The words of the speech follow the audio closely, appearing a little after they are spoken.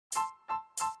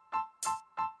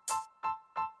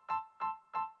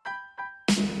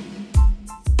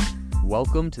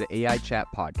Welcome to the AI Chat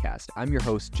Podcast. I'm your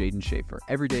host, Jaden Schaefer.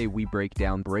 Every day we break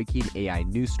down breaking AI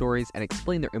news stories and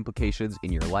explain their implications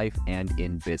in your life and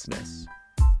in business.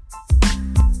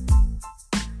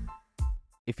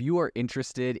 If you are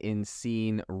interested in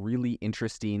seeing really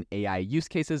interesting AI use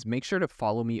cases, make sure to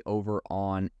follow me over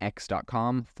on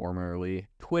x.com, formerly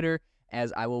Twitter,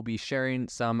 as I will be sharing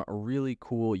some really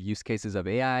cool use cases of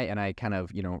AI, and I kind of,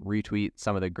 retweet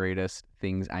some of the greatest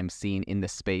things I'm seeing in the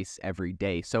space every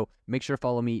day. So make sure to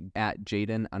follow me at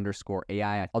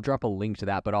Jaden_AI. I'll drop a link to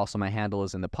that, but also my handle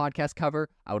is in the podcast cover.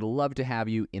 I would love to have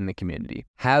you in the community.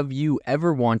 Have you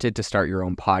ever wanted to start your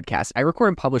own podcast? I record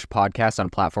and publish podcasts on a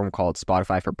platform called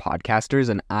Spotify for Podcasters,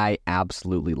 and I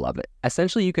absolutely love it.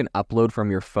 Essentially, you can upload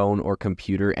from your phone or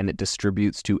computer, and it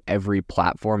distributes to every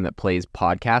platform that plays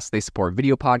podcasts. They support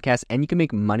video podcasts, and you can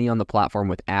make money on the platform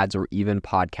with ads or even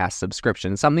podcast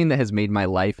subscriptions, something that has made my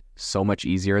life so much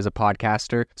easier as a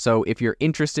podcaster. So if you're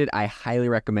interested, I highly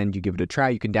recommend you give it a try.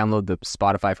 You can download the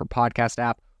Spotify for Podcast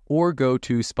app or go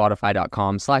to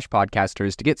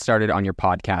spotify.com/podcasters to get started on your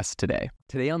podcast today.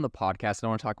 Today on the podcast, I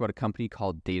want to talk about a company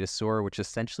called Datasaur, which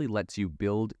essentially lets you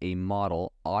build a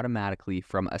model automatically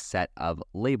from a set of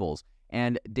labels.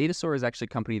 And Datasaur is actually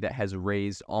a company that has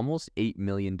raised almost $8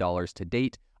 million to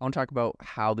date. I want to talk about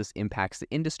how this impacts the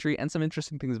industry and some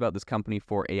interesting things about this company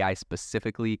for AI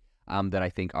specifically that I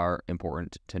think are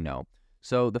important to know.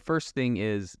 So the first thing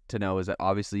to know is that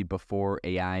obviously before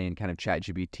AI and kind of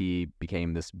ChatGPT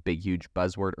became this big, huge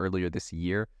buzzword earlier this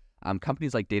year,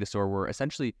 companies like Datasaur were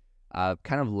essentially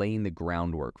kind of laying the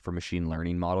groundwork for machine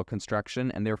learning model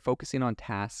construction, and they're focusing on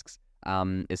tasks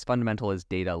as fundamental as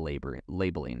data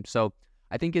labeling. So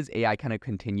I think as AI kind of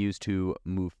continues to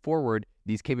move forward,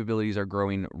 these capabilities are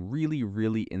growing really,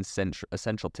 really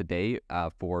essential today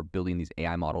for building these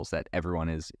AI models that everyone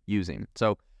is using.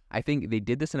 So I think they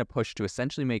did this in a push to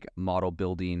essentially make model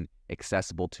building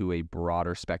accessible to a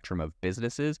broader spectrum of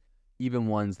businesses, even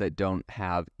ones that don't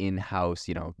have in-house,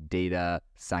 data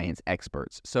science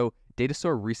experts. So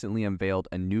Datasaur recently unveiled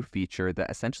a new feature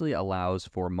that essentially allows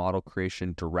for model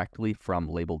creation directly from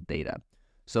labeled data.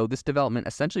 So this development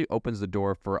essentially opens the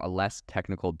door for a less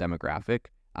technical demographic,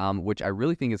 which I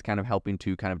really think is kind of helping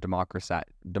to kind of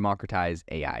democratize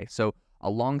AI. So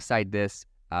alongside this,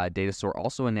 Datasaur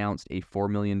also announced a $4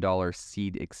 million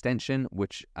seed extension,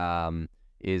 which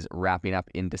is wrapping up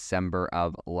in December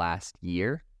of last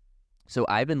year. So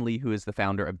Ivan Lee, who is the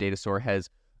founder of Datasaur, has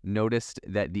noticed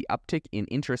that the uptick in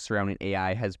interest surrounding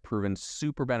AI has proven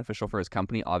super beneficial for his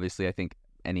company. Obviously, I think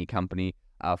any company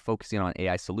focusing on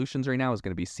AI solutions right now is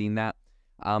going to be seeing that.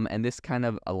 And this kind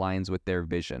of aligns with their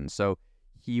vision. So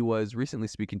he was recently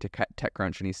speaking to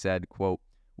TechCrunch, and he said, quote,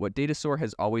 "What Datasaur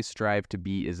has always strived to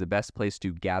be is the best place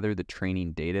to gather the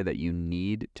training data that you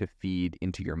need to feed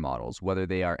into your models, whether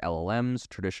they are LLMs,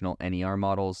 traditional NER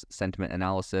models, sentiment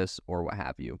analysis, or what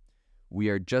have you. We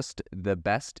are just the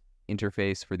best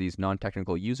interface for these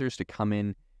non-technical users to come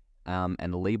in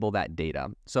and label that data."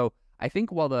 So I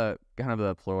think while the kind of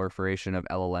the proliferation of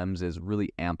LLMs is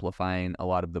really amplifying a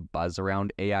lot of the buzz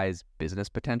around AI's business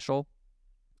potential,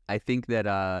 I think that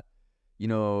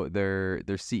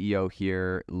their CEO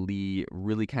here, Lee,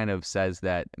 really kind of says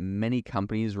that many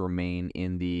companies remain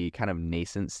in the kind of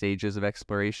nascent stages of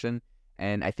exploration,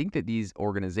 and I think that these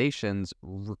organizations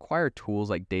require tools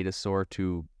like Datasaur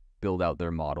to build out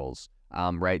their models.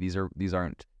 Right? These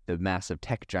aren't the massive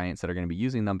tech giants that are going to be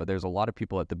using them, but there's a lot of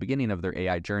people at the beginning of their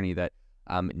AI journey that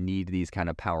need these kind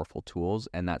of powerful tools,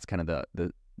 and that's kind of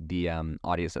the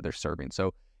audience that they're serving.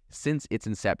 So since its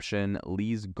inception,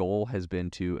 Lee's goal has been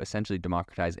to essentially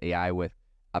democratize AI with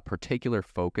a particular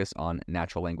focus on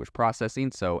natural language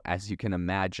processing. So as you can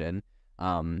imagine,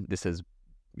 this has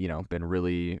been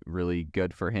really, really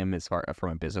good for him as far from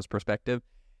a business perspective.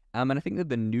 And I think that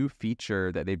the new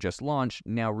feature that they've just launched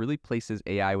now really places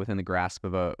AI within the grasp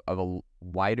of a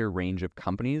wider range of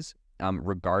companies,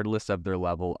 regardless of their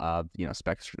level of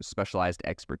specialized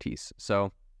expertise.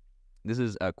 So this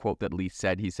is a quote that Lee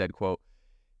said. He said, quote,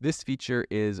 "This feature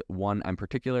is one I'm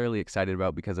particularly excited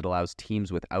about because it allows teams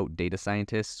without data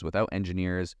scientists, without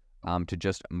engineers, to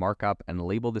just mark up and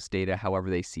label this data however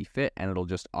they see fit, and it'll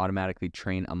just automatically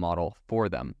train a model for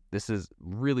them. This is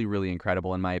really, really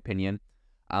incredible in my opinion."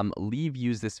 Lee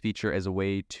views this feature as a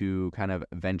way to kind of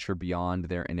venture beyond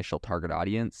their initial target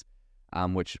audience,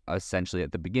 which essentially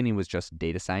at the beginning was just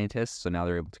data scientists. So now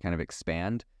they're able to kind of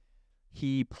expand.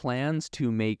 He plans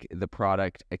to make the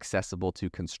product accessible to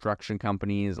construction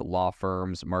companies, law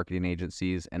firms, marketing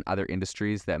agencies, and other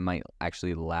industries that might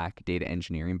actually lack data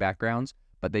engineering backgrounds,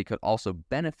 but they could also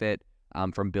benefit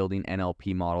from building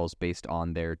NLP models based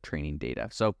on their training data.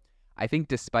 So I think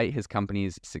despite his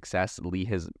company's success, Lee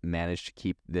has managed to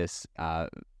keep this,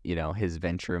 his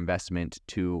venture investment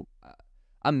to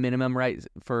a minimum, right?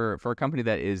 For a company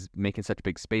that is making such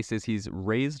big spaces, he's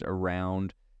raised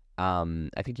around, I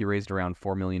think he raised around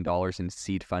 $4 million in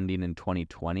seed funding in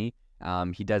 2020.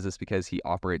 He does this because he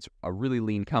operates a really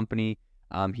lean company.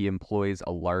 He employs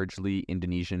a largely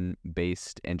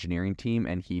Indonesian-based engineering team,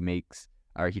 and he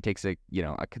takes a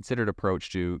considered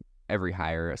approach to every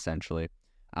hire, essentially.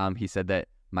 He said that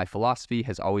my philosophy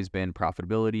has always been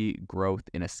profitability, growth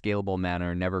in a scalable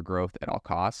manner, never growth at all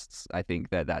costs. I think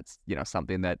that that's,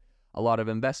 something that a lot of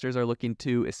investors are looking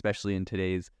to, especially in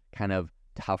today's kind of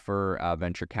tougher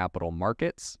venture capital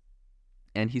markets.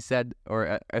 And he said,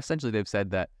 or essentially they've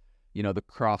said that, the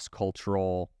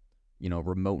cross-cultural,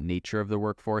 remote nature of the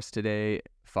workforce today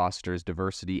fosters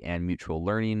diversity and mutual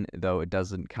learning, though it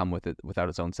doesn't come without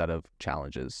its own set of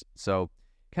challenges. So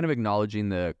kind of acknowledging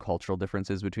the cultural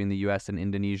differences between the US and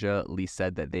Indonesia, Lee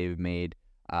said that they've made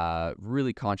a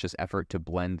really conscious effort to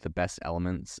blend the best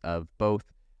elements of both.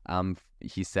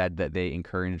 He said that they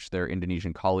encourage their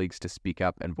Indonesian colleagues to speak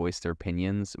up and voice their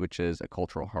opinions, which is a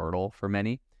cultural hurdle for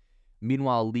many.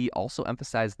 Meanwhile, Lee also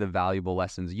emphasized the valuable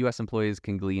lessons U.S. employees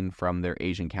can glean from their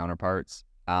Asian counterparts.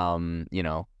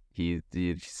 He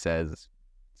says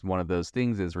one of those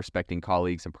things is respecting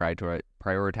colleagues and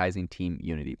prioritizing team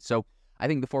unity. So I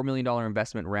think the $4 million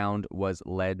investment round was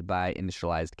led by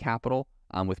Initialized Capital,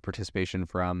 with participation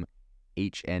from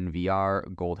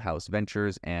HNVR, Goldhouse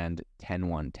Ventures, and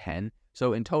 10110.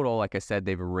 So in total, like I said,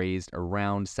 they've raised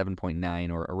around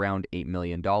 7.9 or around $8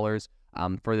 million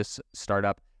for this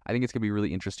startup. I think it's going to be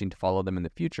really interesting to follow them in the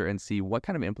future and see what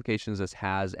kind of implications this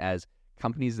has as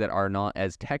companies that are not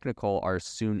as technical are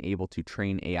soon able to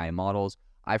train AI models.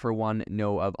 I, for one,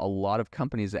 know of a lot of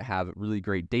companies that have really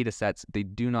great data sets. They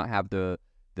do not have the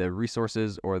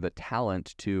resources or the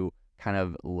talent to kind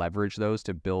of leverage those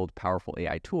to build powerful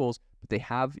AI tools, but they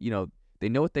have, they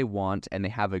know what they want and they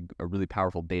have a really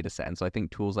powerful data set. And so I think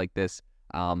tools like this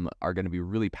are going to be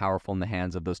really powerful in the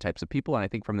hands of those types of people. And I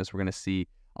think from this, we're going to see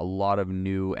a lot of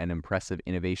new and impressive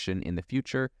innovation in the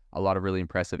future, a lot of really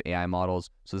impressive AI models.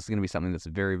 So this is going to be something that's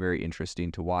very, very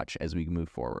interesting to watch as we move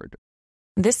forward.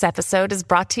 This episode is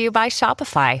brought to you by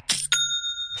Shopify.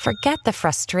 Forget the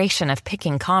frustration of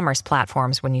picking commerce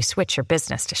platforms when you switch your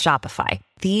business to Shopify,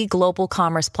 the global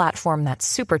commerce platform that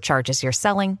supercharges your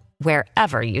selling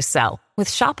wherever you sell. With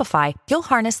Shopify, you'll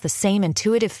harness the same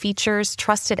intuitive features,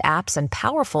 trusted apps, and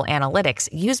powerful analytics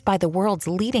used by the world's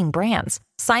leading brands.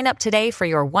 Sign up today for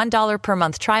your $1 per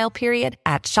month trial period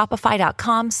at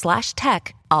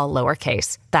shopify.com/tech, all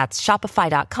lowercase. That's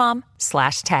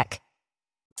shopify.com/tech.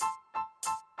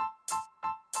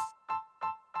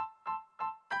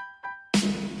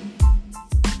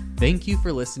 Thank you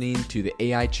for listening to the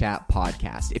AI Chat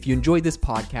podcast. If you enjoyed this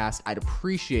podcast, I'd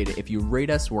appreciate it if you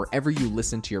rate us wherever you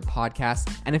listen to your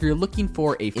podcast. And if you're looking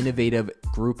for an innovative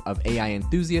group of AI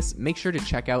enthusiasts, make sure to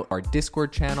check out our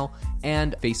Discord channel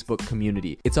and Facebook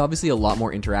community. It's obviously a lot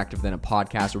more interactive than a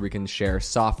podcast where we can share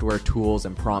software, tools,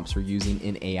 and prompts we're using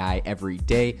in AI every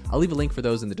day. I'll leave a link for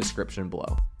those in the description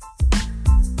below.